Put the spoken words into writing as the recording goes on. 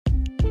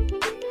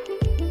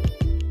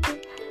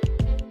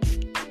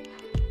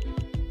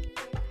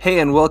Hey,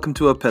 and welcome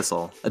to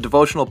Epistle, a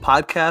devotional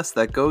podcast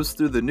that goes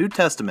through the New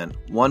Testament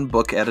one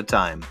book at a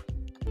time.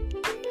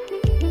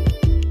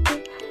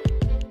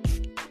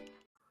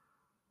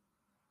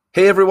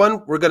 Hey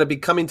everyone, we're going to be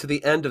coming to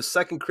the end of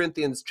 2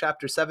 Corinthians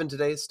chapter 7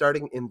 today,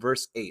 starting in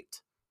verse 8.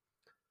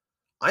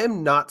 I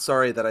am not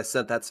sorry that I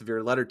sent that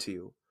severe letter to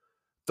you,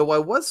 though I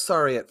was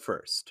sorry at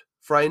first,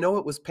 for I know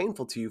it was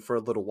painful to you for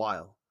a little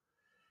while.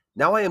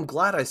 Now I am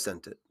glad I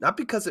sent it, not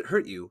because it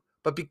hurt you,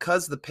 but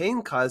because the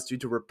pain caused you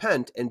to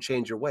repent and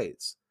change your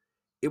ways.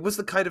 It was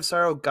the kind of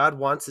sorrow God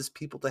wants his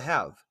people to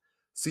have,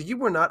 so you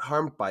were not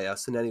harmed by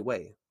us in any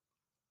way.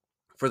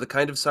 For the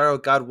kind of sorrow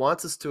God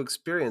wants us to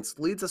experience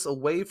leads us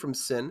away from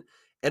sin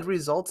and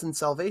results in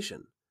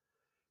salvation.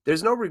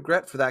 There's no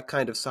regret for that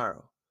kind of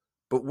sorrow,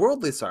 but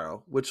worldly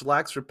sorrow, which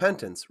lacks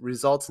repentance,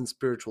 results in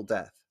spiritual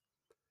death.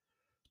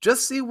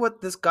 Just see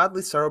what this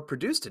godly sorrow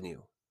produced in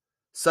you.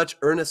 Such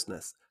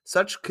earnestness,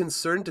 such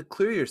concern to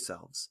clear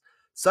yourselves,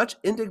 such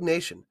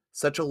indignation,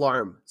 such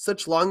alarm,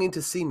 such longing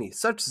to see me,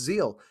 such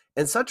zeal,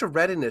 and such a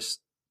readiness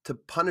to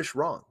punish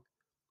wrong.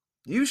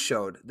 You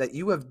showed that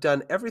you have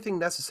done everything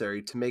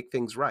necessary to make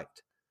things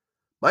right.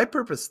 My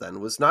purpose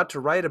then was not to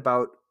write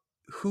about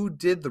who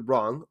did the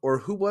wrong or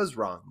who was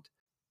wronged.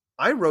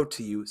 I wrote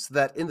to you so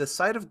that in the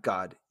sight of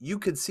God you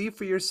could see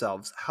for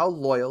yourselves how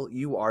loyal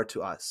you are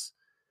to us.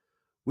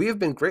 We have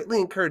been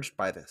greatly encouraged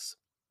by this.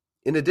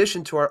 In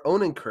addition to our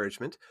own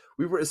encouragement,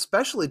 we were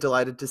especially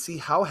delighted to see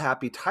how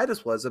happy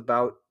Titus was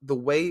about the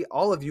way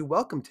all of you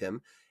welcomed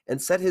him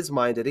and set his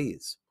mind at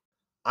ease.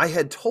 I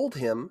had told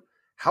him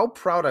how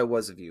proud I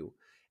was of you,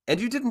 and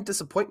you didn't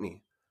disappoint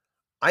me.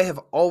 I have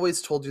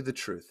always told you the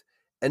truth,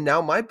 and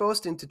now my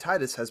boasting to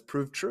Titus has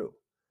proved true.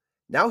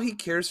 Now he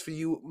cares for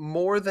you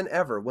more than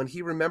ever when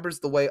he remembers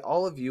the way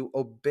all of you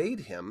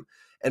obeyed him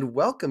and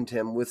welcomed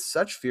him with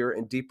such fear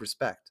and deep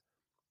respect.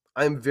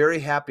 I am very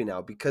happy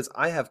now because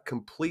I have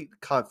complete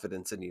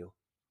confidence in you.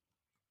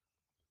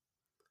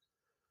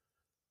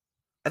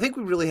 I think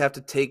we really have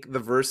to take the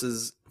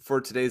verses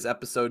for today's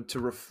episode to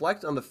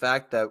reflect on the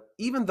fact that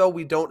even though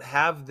we don't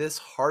have this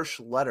harsh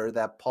letter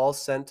that Paul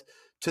sent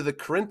to the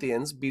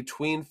Corinthians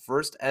between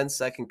 1st and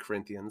 2nd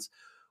Corinthians,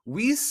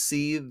 we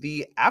see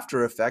the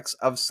after effects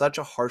of such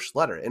a harsh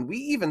letter. And we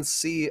even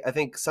see, I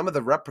think, some of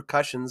the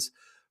repercussions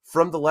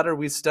from the letter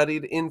we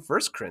studied in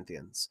 1st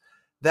Corinthians,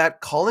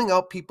 that calling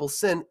out people's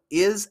sin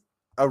is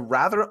a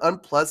rather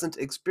unpleasant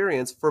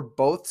experience for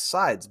both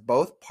sides,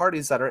 both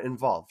parties that are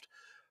involved.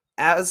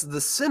 As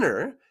the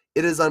sinner,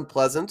 it is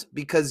unpleasant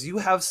because you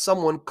have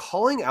someone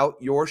calling out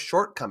your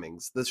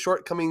shortcomings, the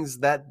shortcomings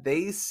that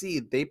they see,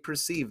 they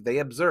perceive, they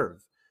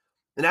observe.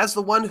 And as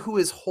the one who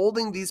is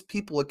holding these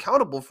people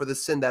accountable for the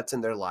sin that's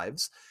in their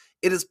lives,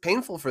 it is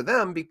painful for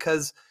them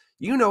because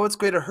you know it's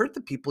going to hurt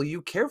the people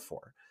you care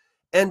for.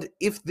 And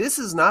if this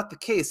is not the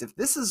case, if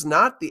this is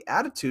not the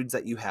attitudes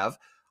that you have,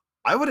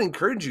 I would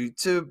encourage you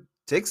to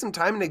take some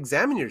time and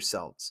examine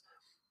yourselves.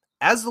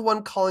 As the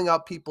one calling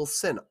out people's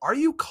sin, are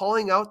you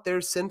calling out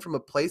their sin from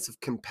a place of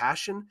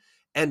compassion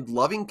and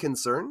loving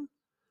concern?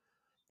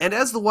 And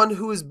as the one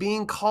who is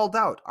being called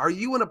out, are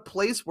you in a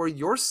place where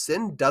your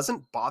sin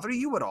doesn't bother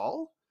you at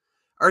all?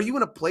 Are you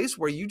in a place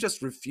where you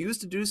just refuse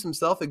to do some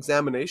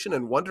self-examination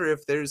and wonder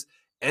if there's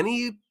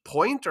any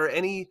point or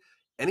anything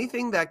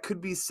that could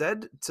be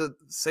said to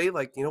say,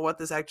 like, you know what,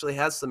 this actually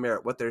has some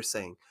merit, what they're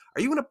saying?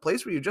 Are you in a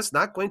place where you're just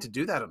not going to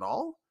do that at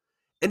all?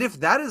 And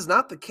if that is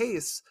not the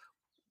case,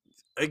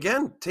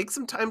 again, take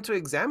some time to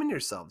examine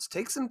yourselves.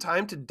 Take some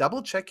time to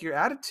double check your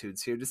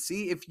attitudes here to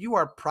see if you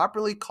are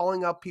properly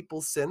calling out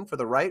people's sin for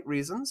the right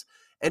reasons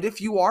and if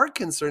you are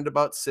concerned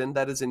about sin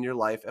that is in your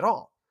life at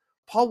all.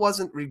 Paul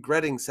wasn't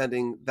regretting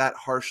sending that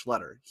harsh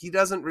letter. He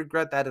doesn't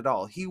regret that at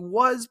all. He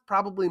was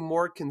probably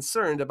more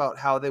concerned about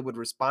how they would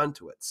respond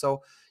to it.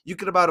 So you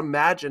could about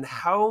imagine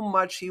how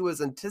much he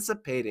was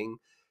anticipating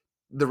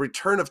the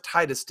return of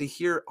Titus to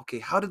hear, okay,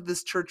 how did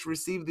this church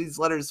receive these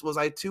letters? Was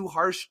I too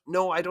harsh?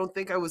 No, I don't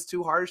think I was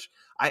too harsh.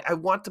 I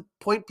want to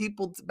point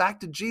people back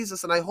to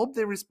Jesus, and I hope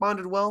they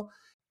responded well.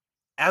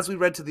 As we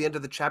read to the end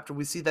of the chapter,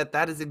 we see that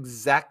that is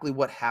exactly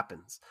what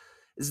happens,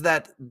 is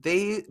that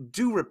they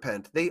do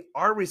repent, they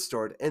are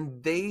restored,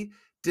 and they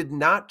did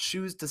not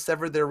choose to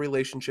sever their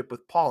relationship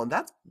with Paul. And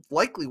that's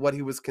likely what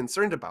he was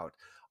concerned about.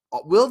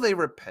 Will they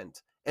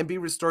repent and be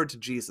restored to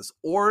Jesus?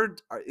 Or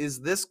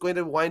is this going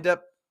to wind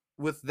up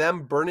with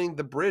them burning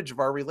the bridge of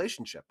our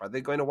relationship? Are they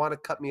going to want to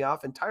cut me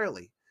off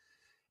entirely?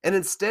 And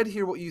instead,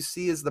 here what you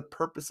see is the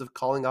purpose of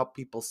calling out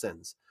people's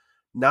sins,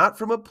 not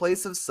from a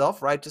place of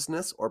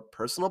self-righteousness or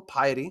personal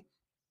piety,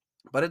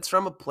 but it's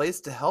from a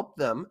place to help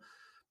them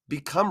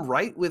become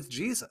right with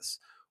Jesus,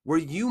 where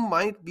you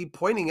might be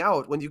pointing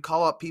out, when you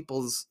call out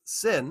people's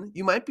sin,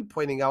 you might be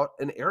pointing out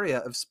an area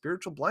of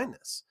spiritual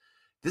blindness.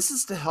 This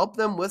is to help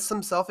them with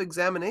some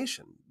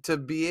self-examination, to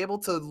be able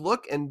to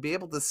look and be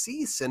able to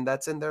see sin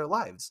that's in their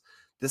lives.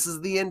 This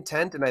is the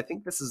intent, and I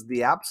think this is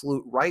the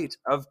absolute right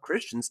of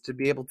Christians to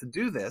be able to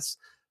do this,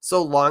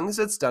 so long as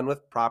it's done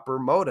with proper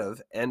motive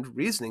and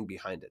reasoning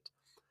behind it.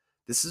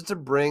 This is to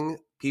bring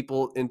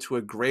people into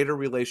a greater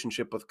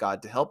relationship with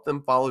God, to help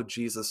them follow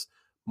Jesus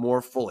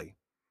more fully.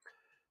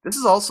 This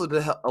is also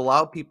to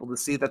allow people to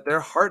see that their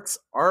hearts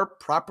are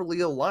properly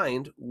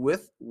aligned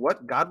with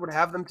what God would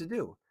have them to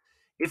do.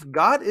 If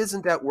God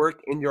isn't at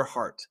work in your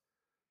heart,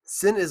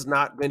 sin is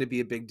not going to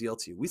be a big deal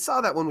to you. We saw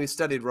that when we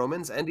studied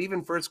Romans and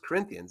even First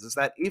Corinthians, is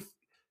that if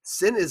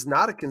sin is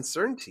not a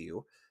concern to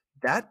you,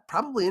 that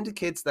probably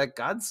indicates that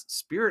God's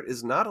Spirit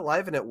is not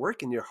alive and at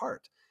work in your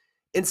heart.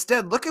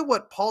 Instead, look at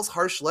what Paul's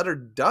harsh letter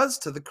does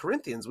to the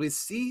Corinthians. We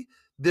see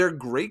their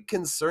great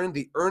concern,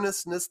 the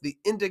earnestness, the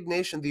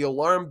indignation, the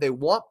alarm. They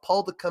want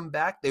Paul to come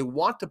back. They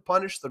want to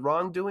punish the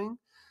wrongdoing,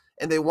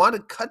 and they want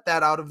to cut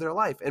that out of their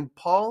life. And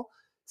Paul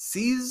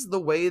sees the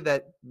way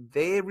that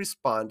they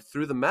respond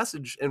through the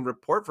message and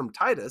report from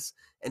Titus,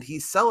 and he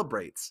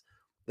celebrates.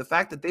 The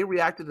fact that they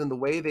reacted in the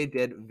way they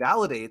did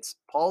validates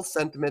Paul's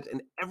sentiment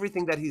and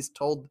everything that he's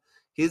told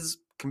his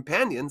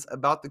companions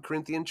about the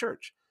Corinthian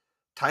church.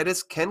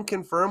 Titus can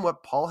confirm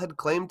what Paul had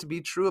claimed to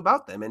be true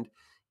about them. And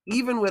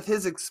even with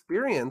his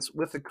experience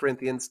with the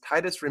Corinthians,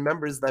 Titus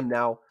remembers them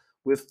now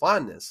with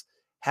fondness,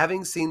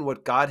 having seen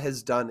what God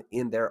has done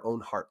in their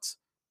own hearts.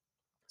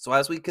 So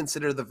as we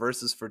consider the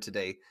verses for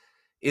today,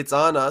 it's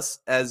on us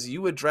as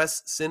you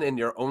address sin in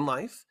your own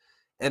life,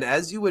 and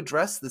as you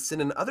address the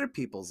sin in other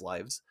people's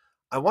lives,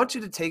 I want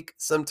you to take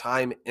some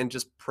time and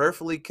just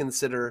prayerfully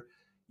consider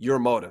your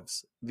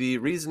motives, the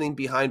reasoning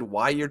behind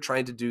why you're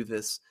trying to do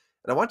this.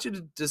 And I want you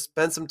to just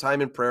spend some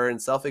time in prayer and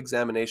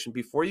self-examination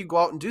before you go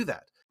out and do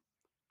that,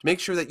 to make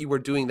sure that you are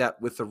doing that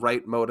with the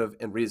right motive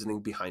and reasoning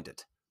behind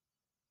it.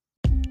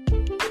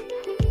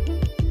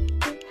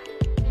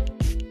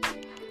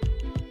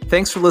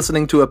 Thanks for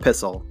listening to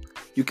Epistle.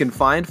 You can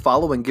find,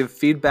 follow, and give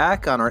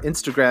feedback on our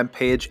Instagram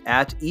page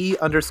at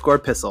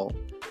 @e_pistle.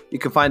 You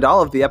can find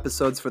all of the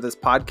episodes for this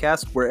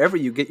podcast wherever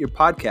you get your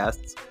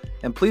podcasts,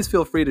 and please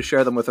feel free to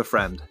share them with a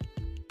friend.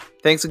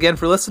 Thanks again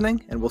for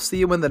listening, and we'll see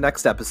you in the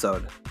next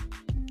episode.